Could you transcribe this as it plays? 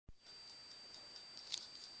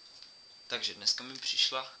Takže dneska mi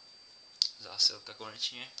přišla zásilka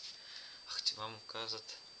konečně a chci vám ukázat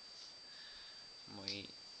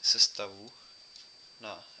moji sestavu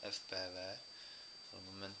na FPV, ale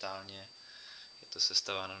momentálně je to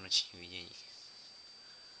sestava na noční vidění.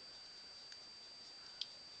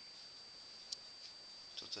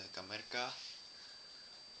 Toto je kamerka,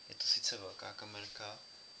 je to sice velká kamerka,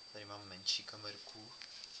 tady mám menší kamerku,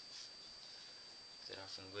 která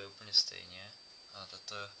funguje úplně stejně, a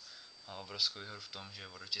tato má obrovskou výhodu v tom, že je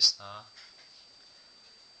vodotěsná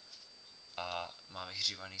a má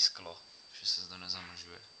vyhřívaný sklo, že se to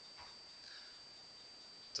nezamlžuje.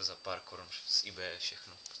 To za pár korun z ebaye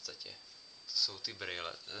všechno v podstatě. To jsou ty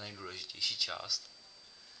brýle, to je nejdůležitější část.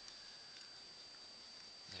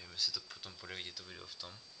 Nevím, jestli to potom bude vidět to video v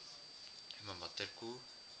tom. Mám baterku,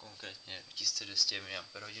 konkrétně 1200 mAh.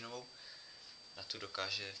 Na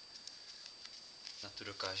tu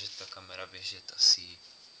dokáže ta kamera běžet asi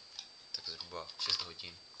tak zhruba 6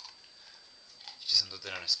 hodin. Ještě jsem to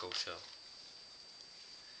teda neskoušel.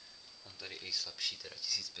 Mám tady i slabší, teda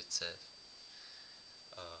 1500.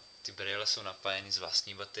 Ty brýle jsou napájeny z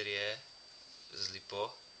vlastní baterie, z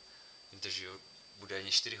LiPo, vydrží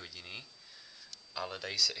údajně 4 hodiny, ale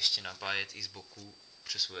dají se ještě napájet i z boku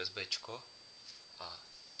přes USBčko. A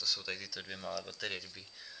to jsou tady tyto dvě malé baterie, kdyby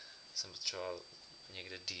jsem potřeboval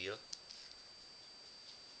někde díl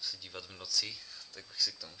se dívat v noci, tak bych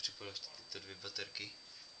si k tomu připojil ještě tyto dvě baterky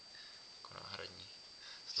jako náhradní.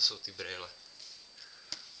 To jsou ty brýle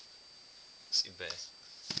z ebaye.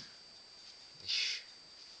 Když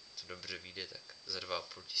to dobře vyjde, tak za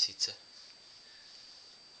 2500.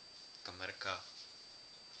 Kamerka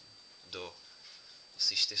do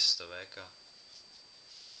asi 400 a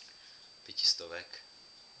 500.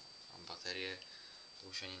 A baterie, to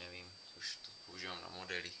už ani nevím, už to používám na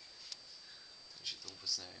modely, takže to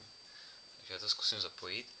vůbec nevím. Takže já to zkusím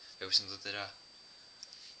zapojit. Já už jsem to teda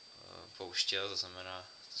pouštěl, to znamená,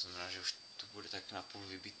 že už to bude tak napůl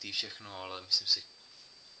vybitý všechno, ale myslím si,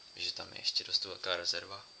 že tam je ještě dost velká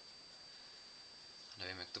rezerva.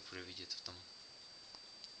 Nevím, jak to bude vidět v tom.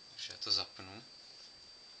 Takže já to zapnu.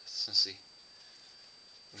 Já jsem si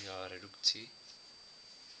udělal redukci.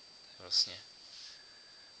 To je vlastně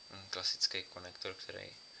klasický konektor,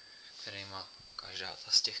 který má každá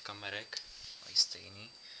ta z těch kamerek. Mají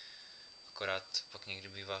stejný. Akorát pak někdy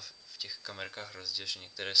bývá v těch kamerkách rozdíl, že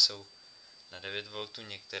některé jsou na 9 V,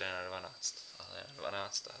 některé na 12. Ale na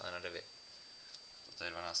 12, ale na 9. Toto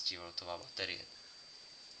je 12 V baterie.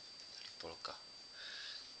 Polka,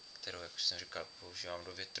 kterou, jak už jsem říkal, používám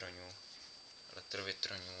do větroňů,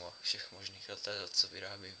 elektrovětroňů a všech možných letadel, co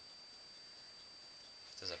vyrábím.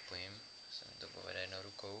 To zapojím, se mi to povede jednou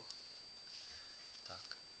rukou.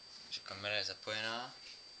 Tak, takže kamera je zapojená.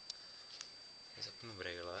 Zapnu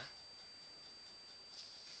brýle.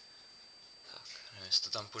 Tak, nevím, jestli to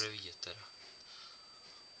tam půjde vidět teda.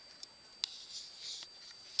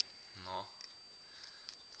 No,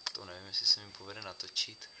 to nevím, jestli se mi povede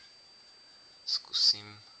natočit.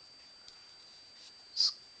 Zkusím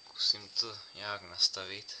to nějak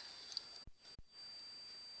nastavit.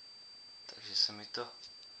 Takže se mi to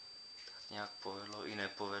tak nějak povedlo i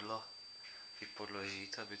nepovedlo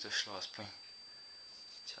vypodložit, aby to šlo aspoň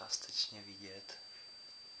částečně vidět,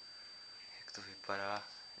 jak to vypadá,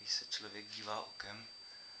 když se člověk dívá okem.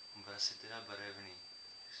 On bude asi teda barevný,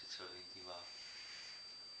 když se člověk dívá.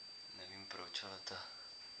 Nevím proč, ale ta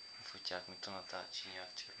foťák mi to natáčí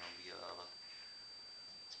nějak černobíle, ale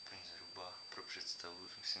aspoň zhruba pro představu,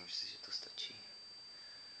 myslím si, že to stačí.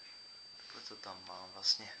 Takhle to tam mám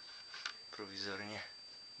vlastně provizorně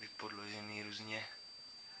vypodložený různě.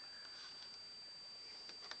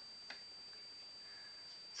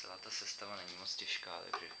 Celá ta sestava není moc těžká,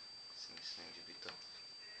 takže si myslím, že by to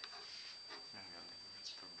neměl vůbec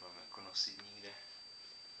problém jako nosit nikde.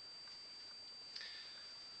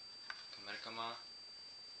 Kamerka má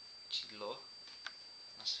čidlo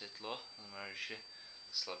na světlo, znamená, když je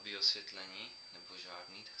slabý osvětlení nebo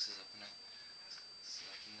žádný, tak se zapne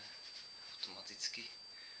automaticky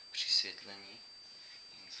přisvětlení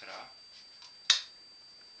infra.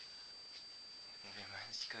 Můžeme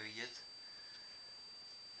teďka vidět.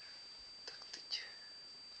 Tak teď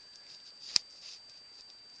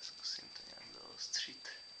zkusím to nějak zaostřit.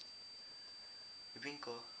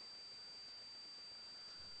 Rybinko.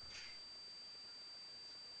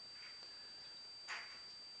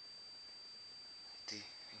 Ty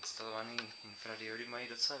instalované infradiody mají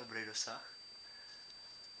docela dobrý dosah.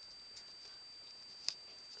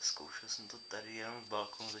 Zkoušel jsem to tady jenom z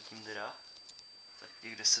balkonu zatím teda, tak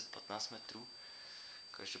těch 10-15 metrů.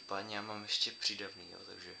 Každopádně já mám ještě přídavný, jo,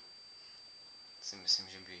 takže si myslím,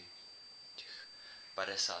 že by těch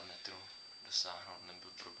 50 metrů dosáhnout,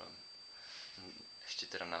 nebyl problém. Ještě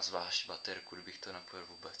teda na zvlášť baterku, kdybych to napojil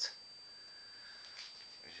vůbec.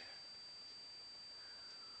 Takže,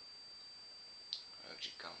 jak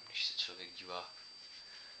říkám, když se člověk dívá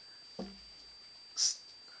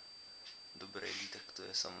do brýlí, tak to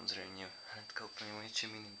je samozřejmě hnedka úplně o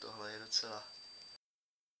něčem jiným. Tohle je docela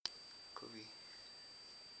takový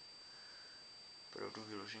opravdu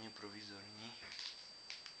vyloženě provizorní.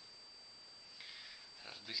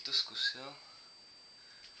 Rád bych to zkusil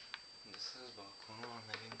dostat z balkonu, ale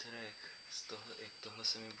nevím teda jak tohle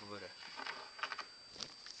se mi povede.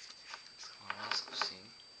 Schválně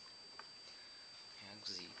zkusím jak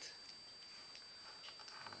vzít,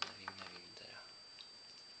 ale nevím teda.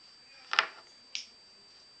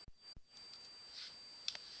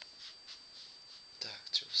 Tak,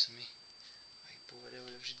 třeba se mi aj povede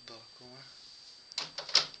otevřít balkon.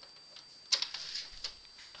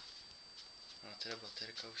 No teda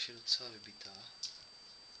baterka už je docela vybitá.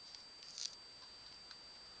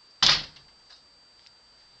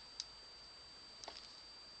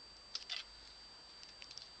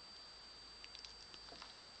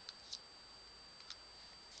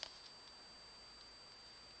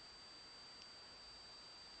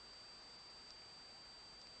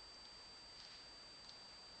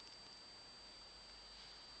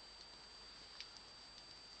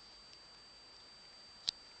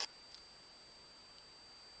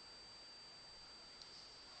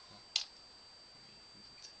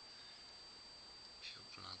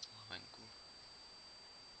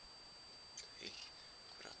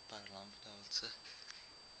 Akorát pár lamp v dálce.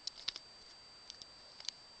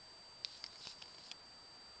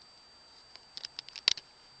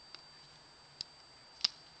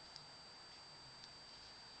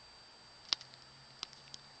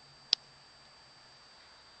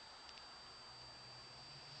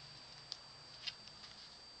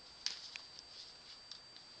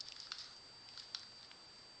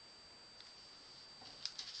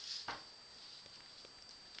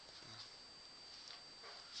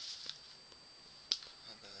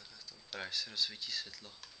 Právě se rozsvítí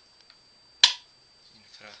světlo.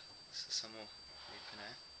 Infra se samo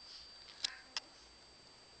vypne.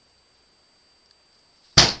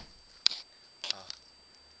 A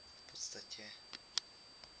v podstatě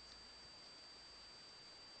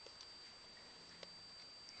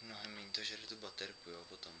mnohem méně to žere tu baterku, jo,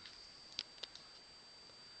 potom.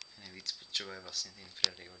 Nejvíc potřebuje vlastně ty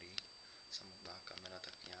infradiody. Samotná kamera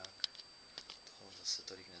tak nějak toho zase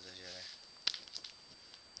tolik nezažere.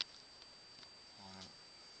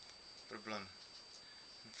 Problém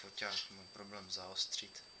foťák má problém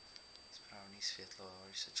zaostřit správný světlo, a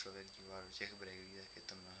když se člověk dívá do těch brýlí, tak je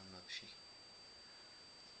to mnohem lepší.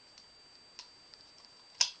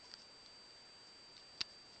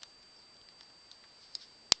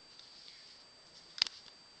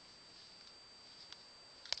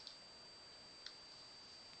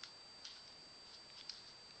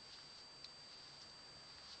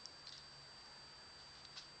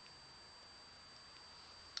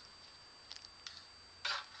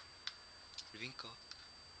 Lvinko.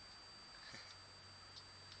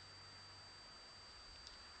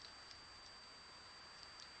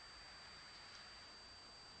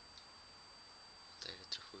 Tady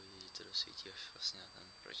trochu vidíte, dosvítí až vlastně na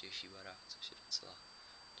ten protější barák, což je docela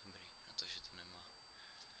dobrý, na to, že to nemá,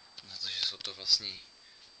 na to, že jsou to vlastně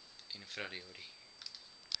infradiody.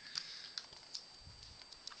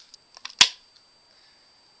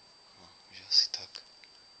 No, že asi tak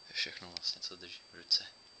je všechno vlastně, co držím v ruce.